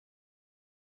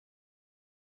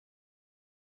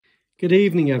Good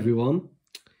evening, everyone.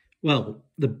 Well,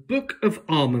 the Book of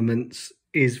Armaments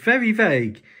is very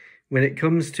vague when it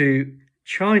comes to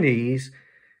Chinese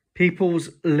People's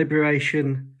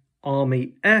Liberation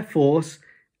Army Air Force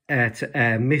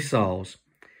air-to-air missiles.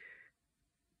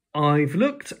 I've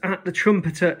looked at the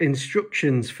Trumpeter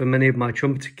instructions for many of my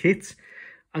Trumpeter kits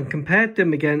and compared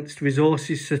them against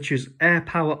resources such as Air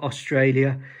Power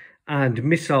Australia and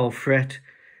Missile Threat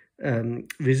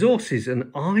resources,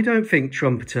 and I don't think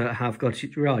Trumpeter have got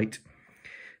it right.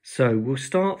 So we'll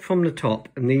start from the top,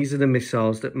 and these are the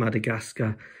missiles that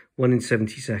Madagascar 1 in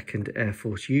 72nd Air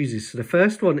Force uses. So the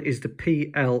first one is the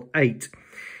PL-8.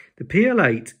 The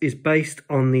PL-8 is based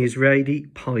on the Israeli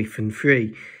Python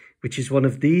 3, which is one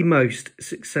of the most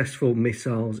successful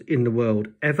missiles in the world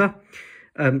ever,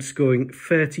 scoring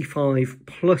 35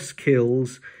 plus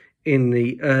kills in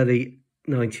the early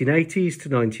 1980s to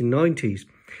 1990s.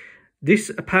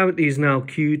 This apparently is now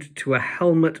queued to a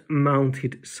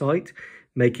helmet-mounted sight,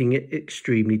 making it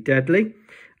extremely deadly.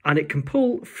 And it can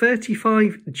pull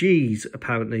 35 Gs,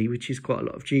 apparently, which is quite a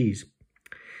lot of Gs.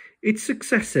 Its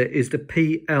successor is the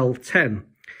PL-10.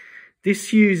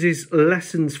 This uses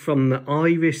lessons from the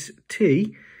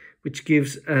Iris-T, which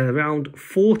gives around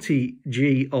 40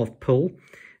 G of pull,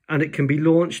 and it can be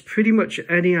launched pretty much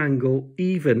at any angle,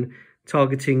 even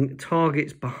targeting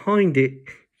targets behind it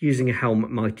using a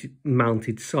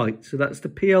helmet-mounted sight. So that's the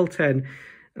PL-10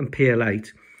 and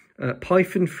PL-8.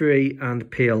 Python 3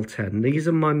 and PL-10. These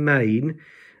are my main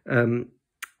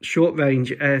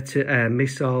short-range air-to-air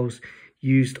missiles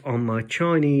used on my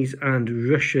Chinese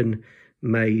and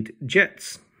Russian-made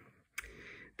jets.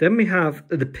 Then we have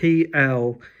the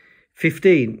PL-15.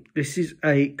 This is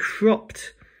a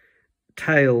cropped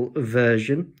tail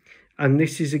version, and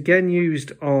this is again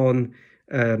used on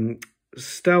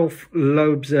stealth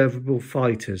low observable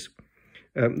fighters.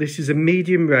 This is a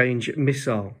medium range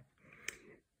missile.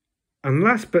 And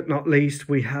last but not least,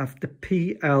 we have the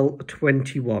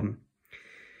PL-21.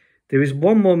 There is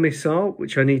one more missile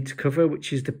which I need to cover,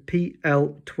 which is the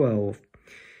PL-12.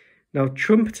 Now,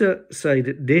 Trumpeter say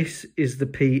that this is the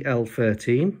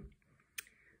PL-13.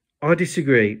 I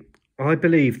disagree. I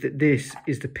believe that this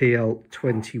is the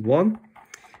PL-21.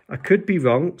 I could be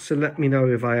wrong, so let me know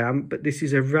if I am, but this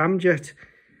is a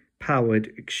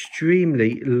ramjet-powered,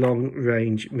 extremely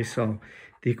long-range missile,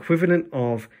 the equivalent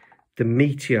of the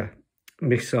Meteor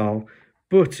missile,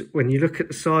 but when you look at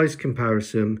the size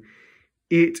comparison,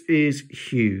 it is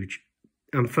huge.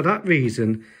 And for that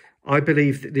reason, I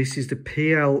believe that this is the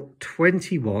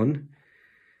PL-21,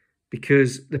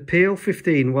 because the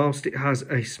PL-15, whilst it has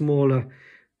a smaller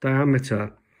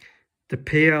diameter, the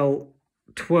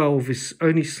PL-12 is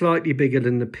only slightly bigger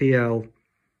than the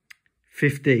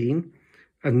PL-15,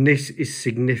 and this is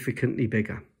significantly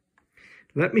bigger.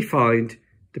 Let me find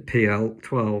the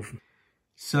PL-12.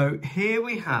 So here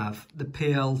we have the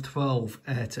PL-12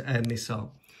 air-to-air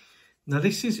missile. Now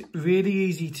this is really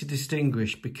easy to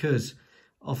distinguish because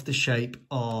of the shape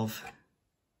of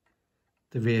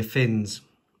the rear fins,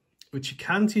 which are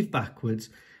canted backwards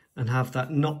and have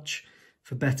that notch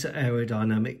for better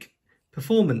aerodynamic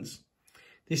performance.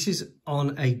 This is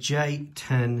on a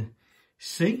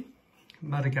J-10C,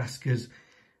 Madagascar's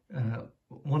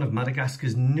one of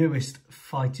Madagascar's newest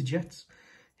fighter jets.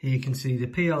 Here you can see the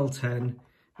PL-10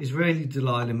 Israeli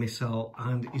Delilah missile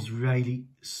and Israeli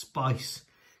Spice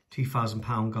 2,000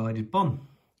 pound guided bomb.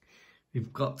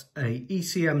 We've got a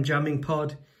ECM jamming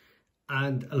pod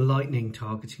and a lightning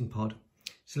targeting pod.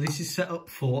 So this is set up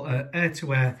for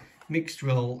air-to-air, mixed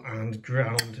role and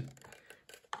ground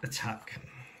attack.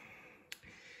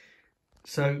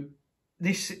 So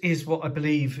this is what I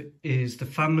believe is the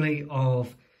family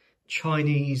of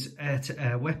Chinese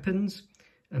air-to-air weapons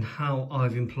and how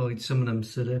I've employed some of them.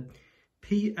 So the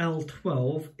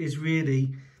PL-12 is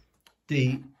really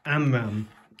the AMRAAM,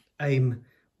 AIM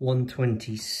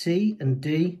 120C and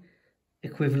D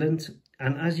equivalent.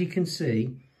 And as you can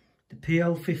see, the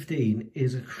PL-15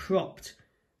 is a cropped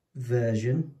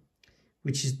version,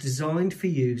 which is designed for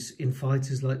use in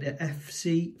fighters like the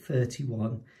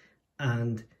FC-31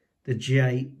 and the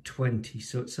J-20.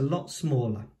 So it's a lot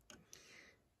smaller.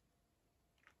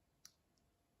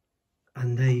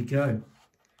 And there you go.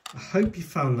 I hope you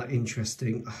found that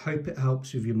interesting. I hope it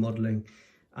helps with your modelling.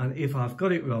 And if I've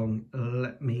got it wrong,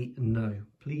 let me know,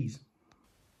 please.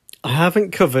 I haven't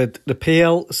covered the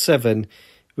PL-7,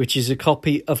 which is a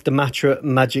copy of the Matra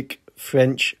Magic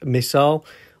French missile,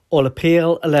 or the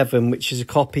PL-11, which is a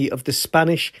copy of the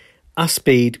Spanish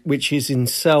Aspide, which is in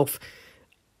itself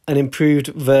an improved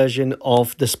version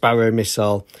of the Sparrow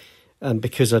missile,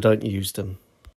 because I don't use them.